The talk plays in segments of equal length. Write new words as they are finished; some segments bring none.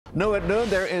New at noon,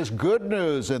 there is good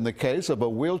news in the case of a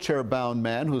wheelchair-bound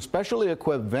man whose specially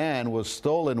equipped van was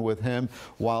stolen with him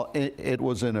while he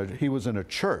was in a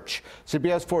church.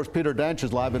 CBS 4's Peter Dench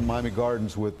is live in Miami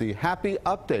Gardens with the happy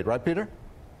update. Right, Peter?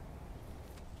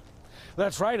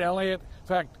 That's right, Elliot. In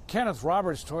fact, Kenneth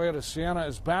Roberts' Toyota Sienna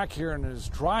is back here in his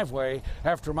driveway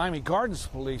after Miami Gardens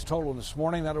police told him this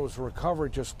morning that it was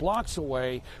recovered just blocks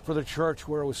away from the church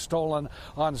where it was stolen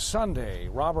on Sunday.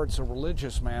 Roberts, a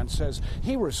religious man, says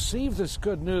he received this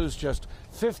good news just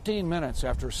 15 minutes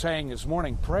after saying his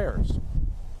morning prayers.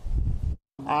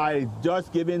 I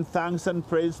just giving thanks and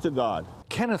praise to God.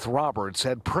 Kenneth Roberts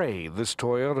had prayed this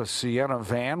Toyota Sienna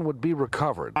van would be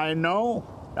recovered. I know.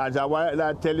 That's why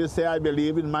I tell you, say I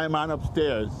believe in my man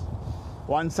upstairs.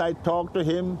 Once I talk to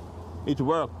him, it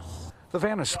works. The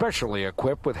van is specially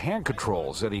equipped with hand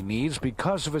controls that he needs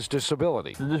because of his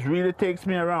disability. This really takes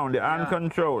me around, the hand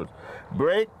controls.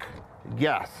 Brake,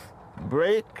 gas.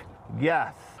 Brake,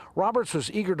 gas. Roberts was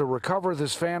eager to recover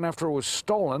this van after it was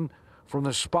stolen from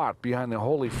the spot behind the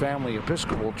Holy Family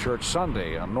Episcopal Church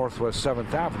Sunday on Northwest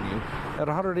 7th Avenue at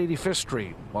 185th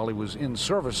Street while he was in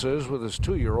services with his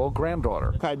 2-year-old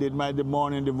granddaughter. I did my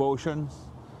morning devotions.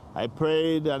 I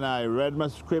prayed and I read my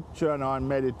scripture and I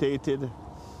meditated.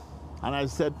 And I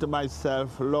said to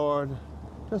myself, Lord,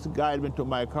 just guide me to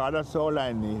my car. That's all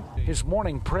I need. His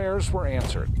morning prayers were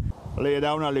answered. Lay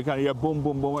down and look and hear boom,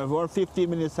 boom, boom. For 15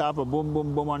 minutes after, boom,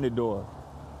 boom, boom on the door.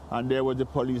 And there was the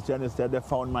police and they said they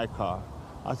found my car.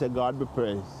 I said, God be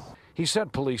praised. He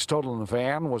said police told him the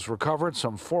van was recovered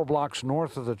some 4 blocks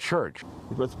north of the church.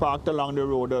 It was parked along the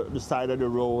road, the side of the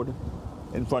road,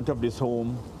 in front of this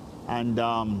home. And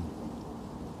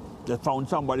they found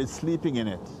somebody sleeping in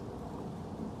it.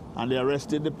 And they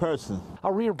arrested the person.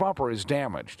 A rear bumper is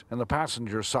damaged and the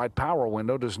passenger side power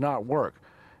window does not work.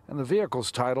 And the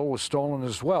vehicle's title was stolen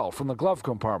as well from the glove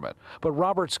compartment. But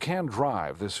Roberts can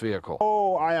drive this vehicle.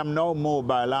 Oh, I am now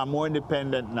mobile. I'm more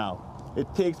independent now. It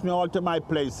takes me all to my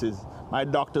places, my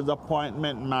doctor's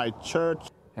appointment, my church.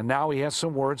 And now he has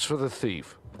some words for the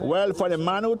thief. Well, for the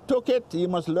man who took it, he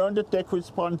must learn to take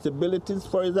responsibilities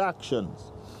for his actions.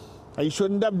 He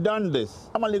shouldn't have done this.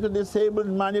 I'm a little disabled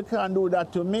man, you can't do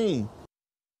that to me.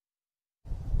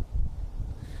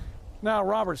 Now,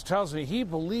 Roberts tells me he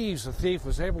believes the thief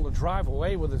was able to drive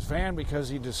away with his van because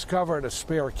he discovered a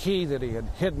spare key that he had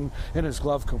hidden in his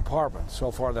glove compartment.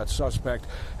 So far, that suspect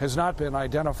has not been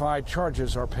identified.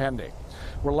 Charges are pending.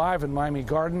 We're live in Miami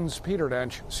Gardens. Peter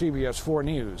Dench, CBS 4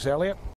 News. Elliot?